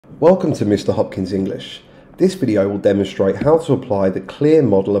Welcome to Mr. Hopkins English. This video will demonstrate how to apply the CL.E.A.R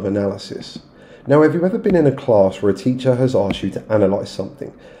model of analysis. Now, have you ever been in a class where a teacher has asked you to analyse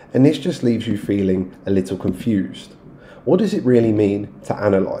something and this just leaves you feeling a little confused? What does it really mean to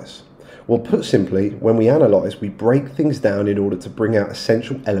analyse? Well, put simply, when we analyse, we break things down in order to bring out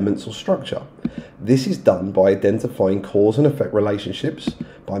essential elements or structure. This is done by identifying cause and effect relationships,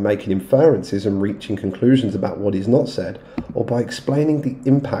 by making inferences and reaching conclusions about what is not said, or by explaining the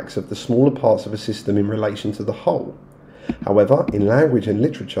impacts of the smaller parts of a system in relation to the whole. However, in language and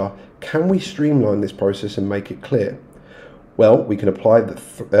literature, can we streamline this process and make it clear? Well, we can apply the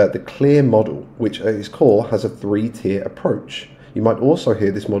CL.E.A.R model, which at its core has a three-tier approach. You might also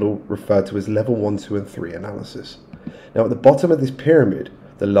hear this model referred to as level 1, 2 and 3 analysis. Now, at the bottom of this pyramid,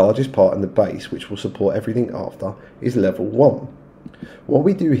 the largest part and the base, which will support everything after, is level 1. What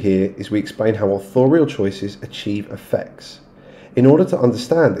we do here is we explain how authorial choices achieve effects. In order to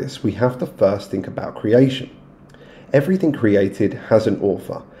understand this, we have to first think about creation. Everything created has an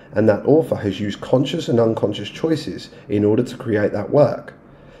author, and that author has used conscious and unconscious choices in order to create that work.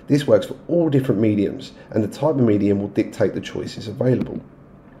 This works for all different mediums, and the type of medium will dictate the choices available.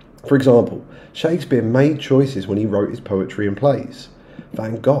 For example, Shakespeare made choices when he wrote his poetry and plays.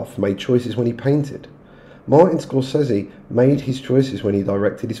 Van Gogh made choices when he painted. Martin Scorsese made his choices when he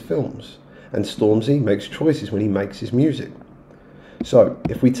directed his films. And Stormzy makes choices when he makes his music. So,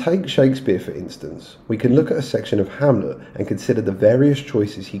 if we take Shakespeare for instance, we can look at a section of Hamlet and consider the various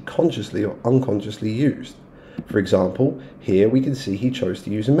choices he consciously or unconsciously used. For example, here we can see he chose to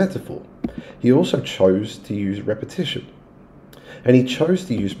use a metaphor. He also chose to use repetition. And he chose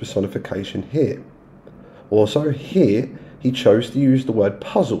to use personification here. Also here, he chose to use the word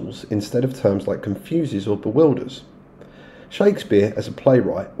puzzles instead of terms like confuses or bewilders. Shakespeare, as a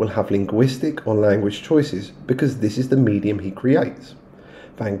playwright, will have linguistic or language choices because this is the medium he creates.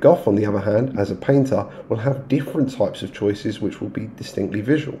 Van Gogh, on the other hand, as a painter, will have different types of choices which will be distinctly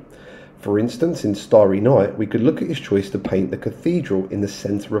visual. For instance, in Starry Night, we could look at his choice to paint the cathedral in the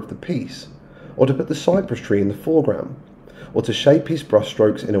centre of the piece, or to put the cypress tree in the foreground, or to shape his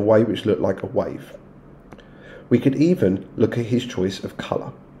brushstrokes in a way which looked like a wave. We could even look at his choice of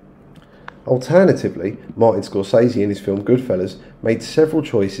colour. Alternatively, Martin Scorsese in his film Goodfellas made several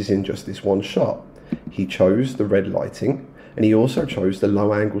choices in just this one shot. He chose the red lighting, and he also chose the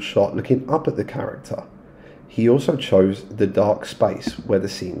low angle shot looking up at the character. He also chose the dark space where the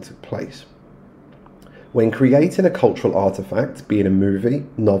scene took place. When creating a cultural artifact, be it a movie,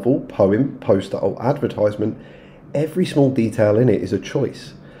 novel, poem, poster or advertisement, every small detail in it is a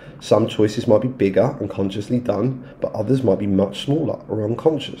choice. Some choices might be bigger and consciously done, but others might be much smaller or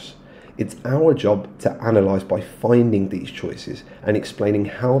unconscious. It's our job to analyse by finding these choices and explaining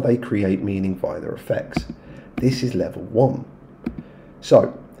how they create meaning via their effects. This is level 1.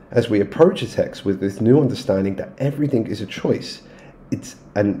 So, as we approach a text with this new understanding that everything is a choice,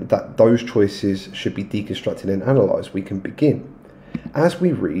 and that those choices should be deconstructed and analysed, we can begin. As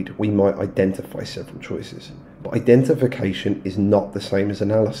we read, we might identify several choices, but identification is not the same as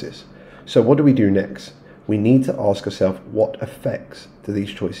analysis. So what do we do next? We need to ask ourselves, what effects do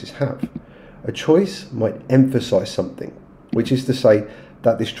these choices have? A choice might emphasise something, which is to say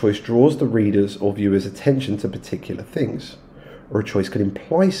that this choice draws the reader's or viewer's attention to particular things. Or a choice could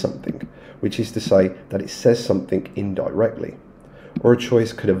imply something, which is to say that it says something indirectly. Or a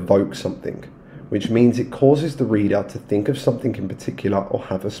choice could evoke something, which means it causes the reader to think of something in particular or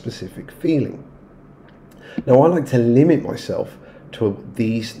have a specific feeling. Now, I like to limit myself to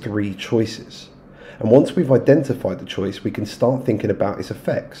these three choices. And once we've identified the choice, we can start thinking about its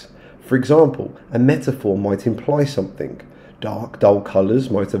effects. For example, a metaphor might imply something. Dark, dull colours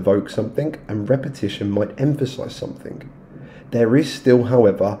might evoke something, and repetition might emphasise something. There is still,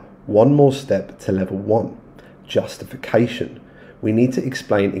 however, one more step to level 1, justification. We need to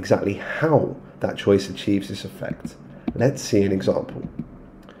explain exactly how that choice achieves this effect. Let's see an example.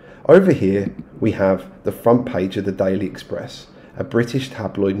 Over here, we have the front page of the Daily Express, a British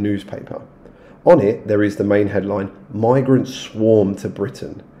tabloid newspaper. On it, there is the main headline, "Migrants Swarm to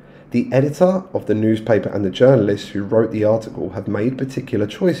Britain." The editor of the newspaper and the journalists who wrote the article have made particular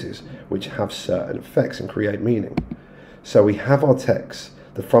choices which have certain effects and create meaning. So we have our text,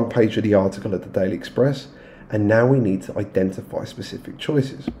 the front page of the article at the Daily Express, and now we need to identify specific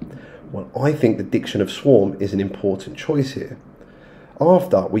choices. Well, I think the diction of swarm is an important choice here.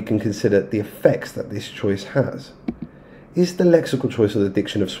 After, we can consider the effects that this choice has. Is the lexical choice of the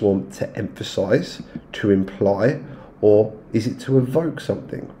diction of swarm to emphasise, to imply, or is it to evoke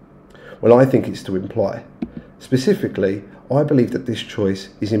something? Well, I think it's to imply. Specifically, I believe that this choice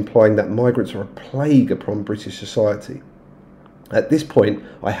is implying that migrants are a plague upon British society. At this point,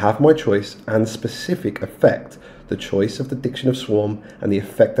 I have my choice and specific effect, the choice of the diction of swarm and the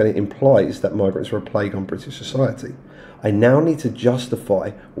effect that it implies that migrants are a plague on British society. I now need to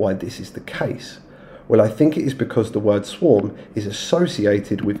justify why this is the case. Well, I think it is because the word swarm is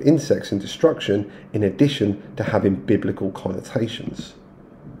associated with insects and destruction in addition to having biblical connotations.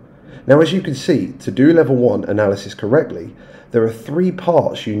 Now, as you can see, to do level 1 analysis correctly, there are 3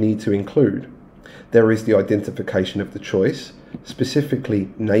 parts you need to include. There is the identification of the choice, specifically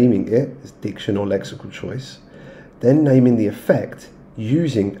naming it as diction or lexical choice, then naming the effect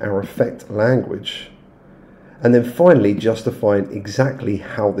using our effect language, and then finally justifying exactly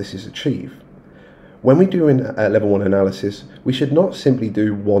how this is achieved. When we do level 1 analysis, we should not simply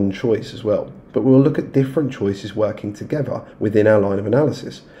do one choice as well, but we'll look at different choices working together within our line of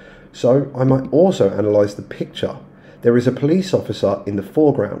analysis. So I might also analyse the picture. There is a police officer in the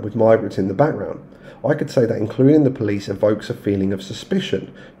foreground with migrants in the background. I could say that including the police evokes a feeling of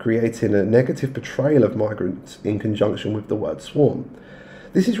suspicion, creating a negative portrayal of migrants in conjunction with the word swarm.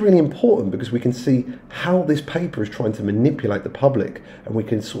 This is really important because we can see how this paper is trying to manipulate the public, and we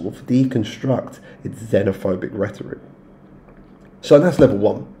can sort of deconstruct its xenophobic rhetoric. So that's level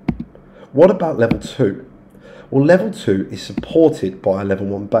 1. What about level 2? Well, level 2 is supported by a level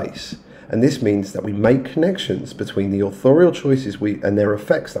 1 base. And this means that we make connections between the authorial choices and their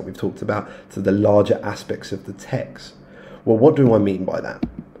effects that we've talked about to the larger aspects of the text. Well, what do I mean by that?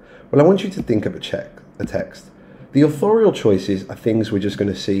 Well, I want you to think of a text. The authorial choices are things we're just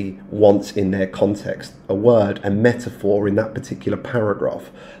going to see once in their context, a word, a metaphor in that particular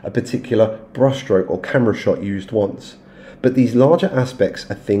paragraph, a particular brushstroke or camera shot used once. But these larger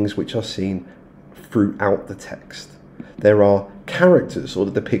aspects are things which are seen throughout the text. There are characters or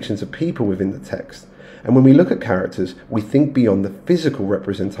the depictions of people within the text. And when we look at characters, we think beyond the physical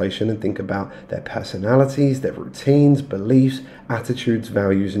representation and think about their personalities, their routines, beliefs, attitudes,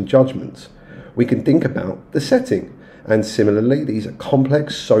 values, and judgments. We can think about the setting. And similarly, these are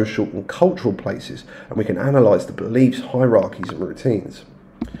complex social and cultural places, and we can analyse the beliefs, hierarchies, and routines.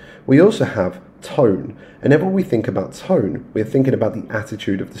 We also have tone. And whenever we think about tone, we're thinking about the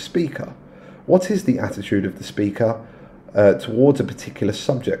attitude of the speaker. What is the attitude of the speaker towards a particular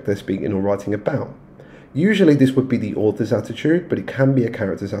subject they're speaking or writing about? Usually this would be the author's attitude, but it can be a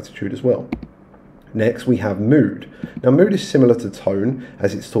character's attitude as well. Next, we have mood. Now, mood is similar to tone,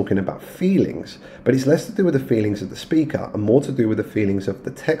 as it's talking about feelings, but it's less to do with the feelings of the speaker and more to do with the feelings of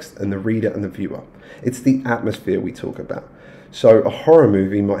the text and the reader and the viewer. It's the atmosphere we talk about. So a horror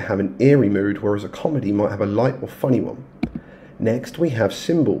movie might have an eerie mood, whereas a comedy might have a light or funny one. Next, we have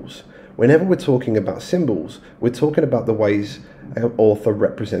symbols. Whenever we're talking about symbols, we're talking about the ways an author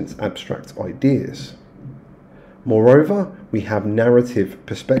represents abstract ideas. Moreover, we have narrative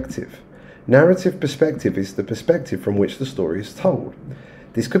perspective. Narrative perspective is the perspective from which the story is told.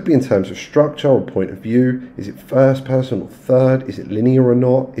 This could be in terms of structure or point of view. Is it first person or third? Is it linear or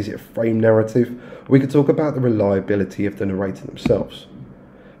not? Is it a frame narrative? We could talk about the reliability of the narrator themselves.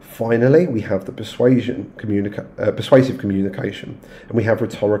 Finally, we have the persuasive communication, and we have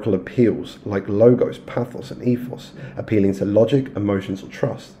rhetorical appeals like logos, pathos, and ethos, appealing to logic, emotions, or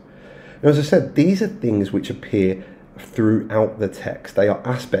trust. Now, as I said, these are things which appear throughout the text. They are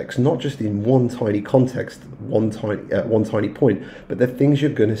aspects, not just in one tiny context, one tiny point, but they're things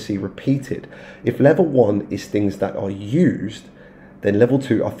you're going to see repeated. If level 1 is things that are used, then level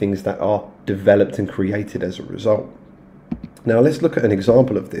 2 are things that are developed and created as a result. Now let's look at an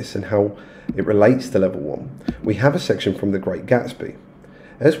example of this and how it relates to level 1. We have a section from The Great Gatsby.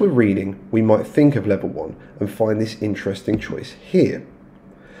 As we're reading, we might think of level 1 and find this interesting choice here.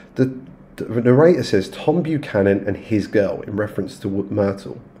 The narrator says Tom Buchanan and his girl in reference to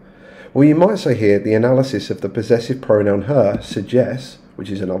Myrtle. Well, you might say here the analysis of the possessive pronoun her suggests, which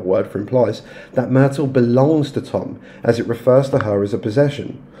is another word for implies, that Myrtle belongs to Tom as it refers to her as a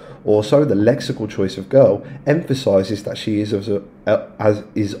possession. Also, the lexical choice of girl emphasises that she is of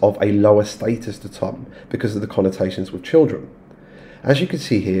a lower status to Tom because of the connotations with children. As you can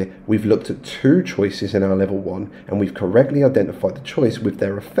see here, we've looked at 2 choices in our level 1 and we've correctly identified the choice with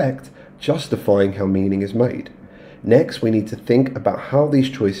their effect, justifying how meaning is made. Next, we need to think about how these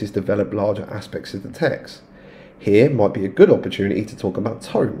choices develop larger aspects of the text. Here might be a good opportunity to talk about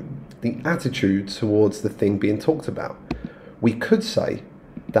tone, the attitude towards the thing being talked about. We could say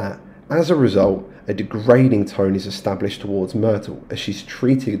that as a result, a degrading tone is established towards Myrtle as she's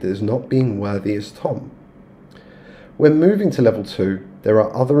treated as not being worthy as Tom. When moving to level 2, there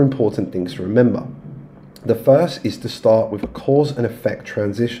are other important things to remember. The first is to start with a cause and effect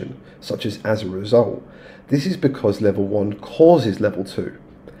transition, such as a result. This is because level 1 causes level 2.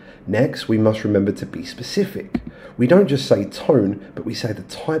 Next, we must remember to be specific. We don't just say tone, but we say the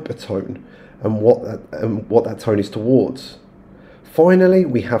type of tone and what that tone is towards. Finally,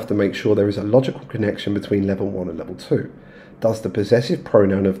 we have to make sure there is a logical connection between level 1 and level 2. Does the possessive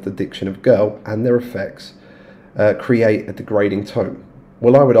pronoun of the diction of girl and their effects create a degrading tone?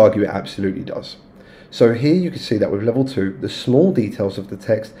 Well, I would argue it absolutely does. So here you can see that with level 2, the small details of the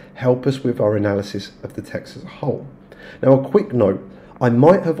text help us with our analysis of the text as a whole. Now, a quick note, I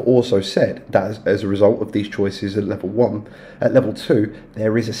might have also said that as a result of these choices at level 1, at level 2,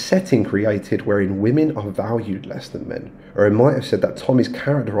 there is a setting created wherein women are valued less than men. Or I might have said that Tom is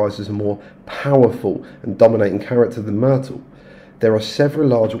characterised as a more powerful and dominating character than Myrtle. There are several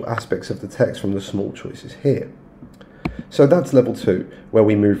larger aspects of the text from the small choices here. So that's level 2, where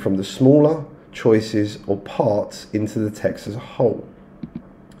we move from the smaller choices or parts into the text as a whole.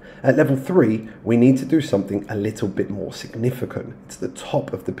 At level 3, we need to do something a little bit more significant. It's the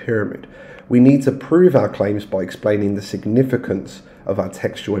top of the pyramid. We need to prove our claims by explaining the significance of our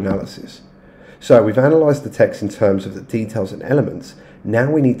textual analysis. So we've analysed the text in terms of the details and elements. Now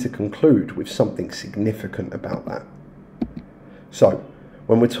we need to conclude with something significant about that. So,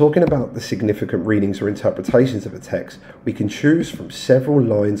 when we're talking about the significant readings or interpretations of a text, we can choose from several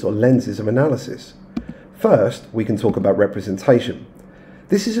lines or lenses of analysis. First, we can talk about representation.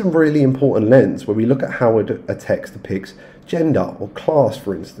 This is a really important lens where we look at how a text depicts gender or class,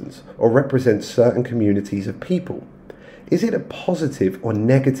 for instance, or represents certain communities of people. Is it a positive or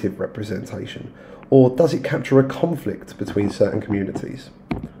negative representation, or does it capture a conflict between certain communities?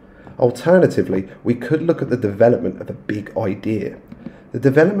 Alternatively, we could look at the development of a big idea. The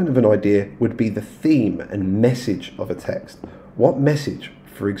development of an idea would be the theme and message of a text. What message,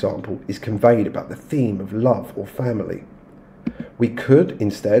 for example, is conveyed about the theme of love or family? We could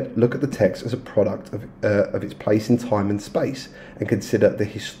instead look at the text as a product of its place in time and space and consider the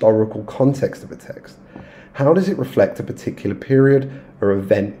historical context of a text. How does it reflect a particular period or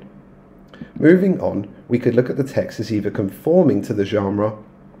event? Moving on, we could look at the text as either conforming to the genre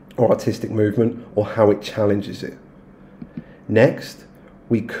or artistic movement, or how it challenges it. Next,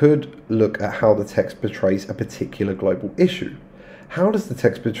 we could look at how the text portrays a particular global issue. How does the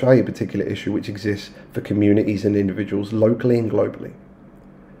text portray a particular issue which exists for communities and individuals locally and globally?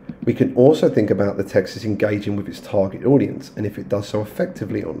 We can also think about the text as engaging with its target audience and if it does so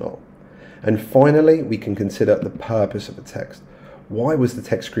effectively or not. And finally, we can consider the purpose of a text. Why was the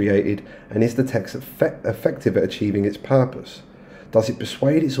text created, and is the text effective at achieving its purpose? Does it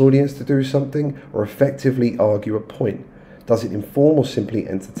persuade its audience to do something or effectively argue a point? Does it inform or simply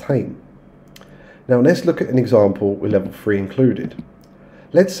entertain? Now let's look at an example with level 3 included.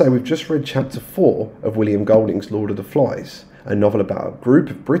 Let's say we've just read chapter 4 of William Golding's Lord of the Flies, a novel about a group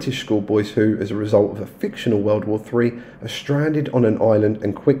of British schoolboys who, as a result of a fictional World War III, are stranded on an island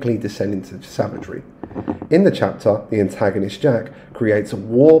and quickly descend into savagery. In the chapter, the antagonist Jack creates a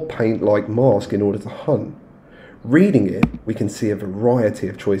war paint-like mask in order to hunt. Reading it, we can see a variety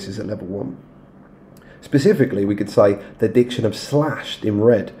of choices at level 1. Specifically, we could say the diction of slashed in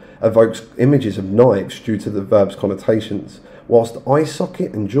red evokes images of knives due to the verb's connotations, whilst eye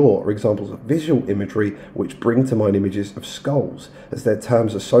socket and jaw are examples of visual imagery which bring to mind images of skulls as their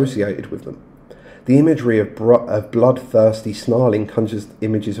terms associated with them. The imagery of bloodthirsty snarling conjures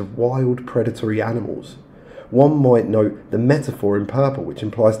images of wild predatory animals. One might note the metaphor in purple, which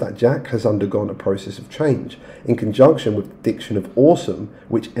implies that Jack has undergone a process of change, in conjunction with the diction of awesome,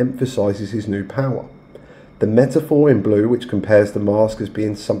 which emphasises his new power. The metaphor in blue, which compares the mask as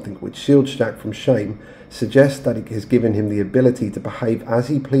being something which shields Jack from shame, suggests that it has given him the ability to behave as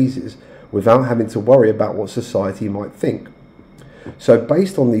he pleases without having to worry about what society might think. So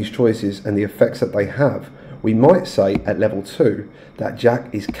based on these choices and the effects that they have, we might say at level 2 that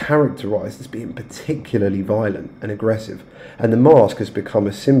Jack is characterised as being particularly violent and aggressive, and the mask has become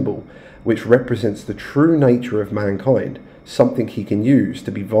a symbol which represents the true nature of mankind, something he can use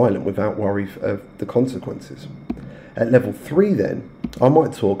to be violent without worry of the consequences. At level 3 then, I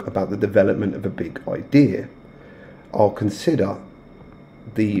might talk about the development of a big idea. I'll consider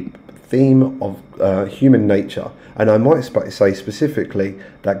the theme of human nature, and I might say specifically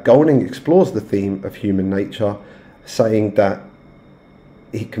that Golding explores the theme of human nature, saying that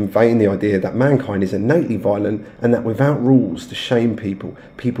he conveying the idea that mankind is innately violent and that without rules to shame people,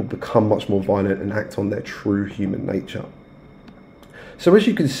 people become much more violent and act on their true human nature. So as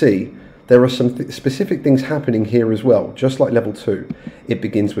you can see, there are some specific things happening here as well, just like level 2. It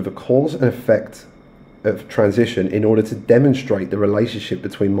begins with a cause and effect of transition in order to demonstrate the relationship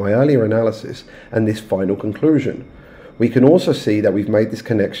between my earlier analysis and this final conclusion. We can also see that we've made this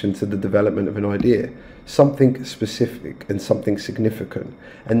connection to the development of an idea. something specific and something significant,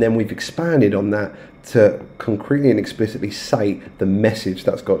 and then we've expanded on that to concretely and explicitly say the message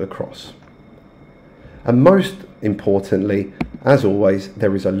that's got across. And most importantly, as always,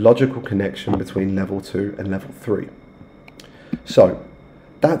 there is a logical connection between level 2 and level 3. So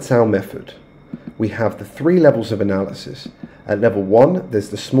that's our method. We have the 3 levels of analysis. At level 1, there's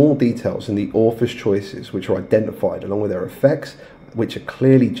the small details and the author's choices, which are identified along with their effects, which are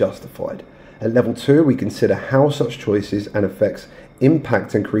clearly justified. At level 2, we consider how such choices and effects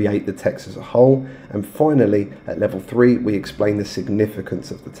impact and create the text as a whole. And finally, at level 3, we explain the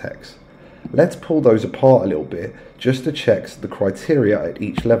significance of the text. Let's pull those apart a little bit just to check the criteria at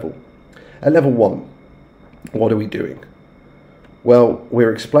each level. At level 1, what are we doing? Well,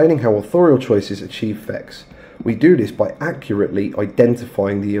 we're explaining how authorial choices achieve effects. We do this by accurately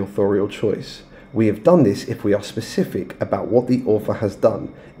identifying the authorial choice. We have done this if we are specific about what the author has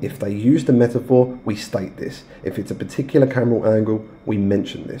done. If they used a metaphor, we state this. If it's a particular camera angle, we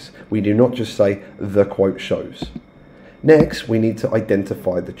mention this. We do not just say, the quote shows. Next, we need to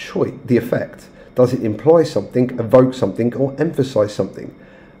identify the effect. Does it imply something, evoke something, or emphasize something?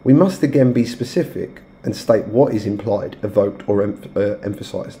 We must again be specific and state what is implied, evoked, or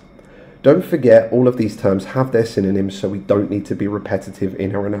emphasized. Don't forget, all of these terms have their synonyms, so we don't need to be repetitive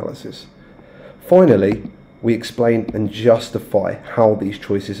in our analysis. Finally, we explain and justify how these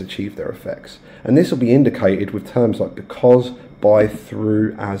choices achieve their effects. And this will be indicated with terms like because, by,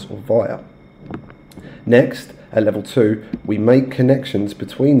 through, as, or via. Next, at level 2, we make connections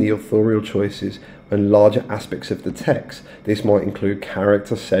between the authorial choices and larger aspects of the text. This might include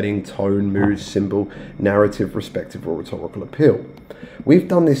character, setting, tone, mood, symbol, narrative, perspective, or rhetorical appeal. We've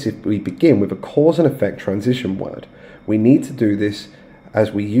done this if we begin with a cause and effect transition word. We need to do this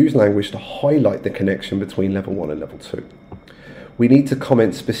as we use language to highlight the connection between level 1 and level 2. We need to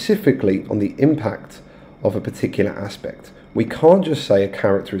comment specifically on the impact of a particular aspect. We can't just say a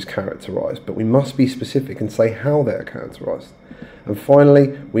character is characterized, but we must be specific and say how they are characterized. And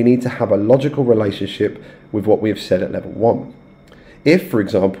finally, we need to have a logical relationship with what we have said at level 1. If, for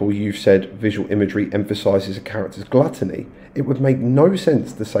example, you've said visual imagery emphasizes a character's gluttony, it would make no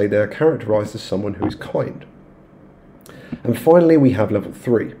sense to say they are characterized as someone who is kind. And finally, we have level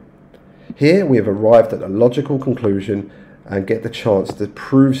 3. Here we have arrived at a logical conclusion and get the chance to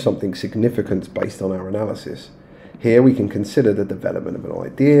prove something significant based on our analysis. Here we can consider the development of an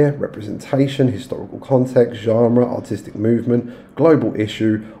idea, representation, historical context, genre, artistic movement, global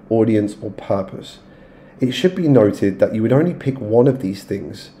issue, audience, or purpose. It should be noted that you would only pick one of these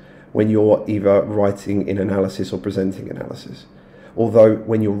things when you're either writing in analysis or presenting analysis, although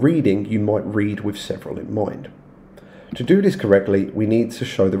when you're reading, you might read with several in mind. To do this correctly, we need to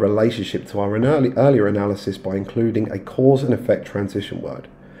show the relationship to our earlier analysis by including a cause and effect transition word.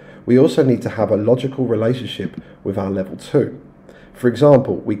 We also need to have a logical relationship with our level 2. For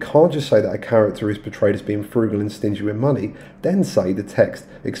example, we can't just say that a character is portrayed as being frugal and stingy with money, then say the text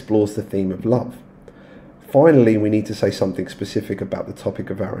explores the theme of love. Finally, we need to say something specific about the topic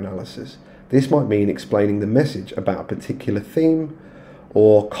of our analysis. This might mean explaining the message about a particular theme,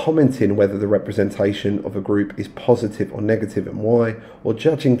 or commenting whether the representation of a group is positive or negative and why, or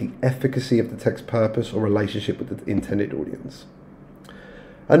judging the efficacy of the text purpose or relationship with the intended audience.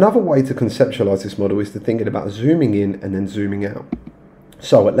 Another way to conceptualize this model is to think about zooming in and then zooming out.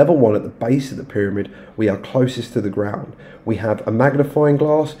 So at level 1, at the base of the pyramid, we are closest to the ground. We have a magnifying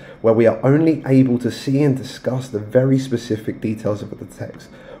glass where we are only able to see and discuss the very specific details of the text.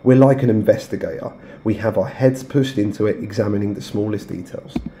 We're like an investigator. We have our heads pushed into it, examining the smallest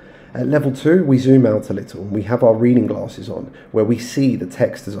details. At level 2, we zoom out a little. We have our reading glasses on, where we see the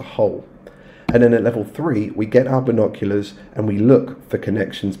text as a whole. And then at level 3, we get our binoculars and we look for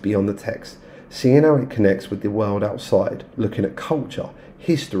connections beyond the text, seeing how it connects with the world outside, looking at culture,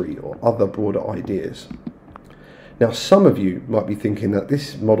 history, or other broader ideas. Now, some of you might be thinking that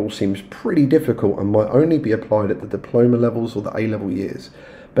this model seems pretty difficult and might only be applied at the diploma levels or the A-level years.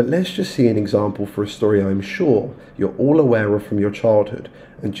 But let's just see an example for a story I'm sure you're all aware of from your childhood,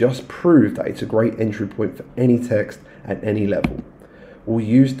 and just prove that it's a great entry point for any text at any level. We'll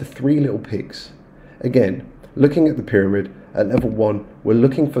use the 3 little pigs. Again, looking at the pyramid, at level 1, we're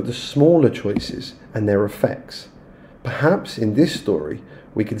looking for the smaller choices and their effects. Perhaps in this story,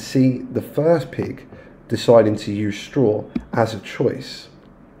 we can see the first pig deciding to use straw as a choice.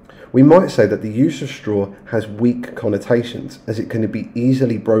 We might say that the use of straw has weak connotations, as it can be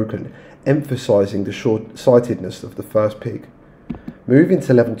easily broken, emphasizing the short-sightedness of the first pig. Moving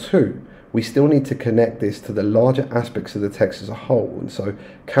to level 2, we still need to connect this to the larger aspects of the text as a whole, and so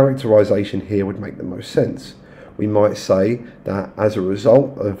characterization here would make the most sense. We might say that as a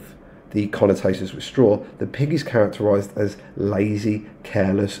result of the connotations with straw, the pig is characterised as lazy,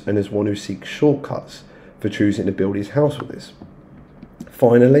 careless, and as one who seeks shortcuts for choosing to build his house with this.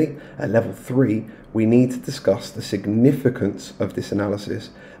 Finally, at level 3, we need to discuss the significance of this analysis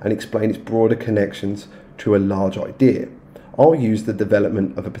and explain its broader connections to a large idea. I'll use the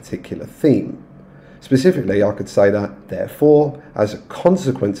development of a particular theme. Specifically, I could say that, therefore, as a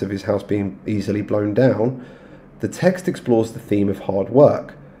consequence of his house being easily blown down, the text explores the theme of hard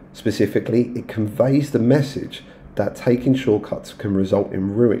work. Specifically, it conveys the message that taking shortcuts can result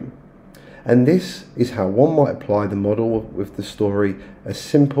in ruin. And this is how one might apply the model with the story as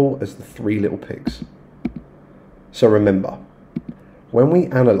simple as the 3 little pigs. So remember, when we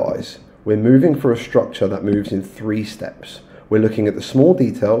analyse, we're moving for a structure that moves in 3 steps. We're looking at the small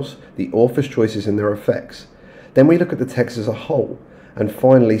details, the author's choices and their effects. Then we look at the text as a whole, and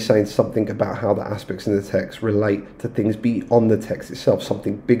finally saying something about how the aspects in the text relate to things beyond the text itself,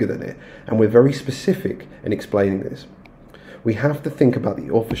 something bigger than it. And we're very specific in explaining this. We have to think about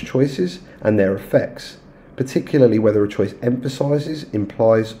the author's choices and their effects, particularly whether a choice emphasises,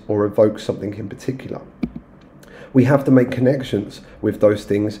 implies, or evokes something in particular. We have to make connections with those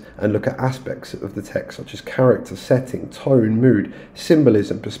things and look at aspects of the text such as character, setting, tone, mood,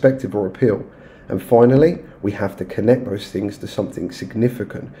 symbolism, perspective, or appeal. And finally, we have to connect those things to something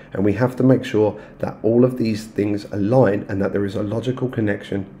significant, and we have to make sure that all of these things align and that there is a logical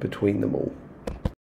connection between them all.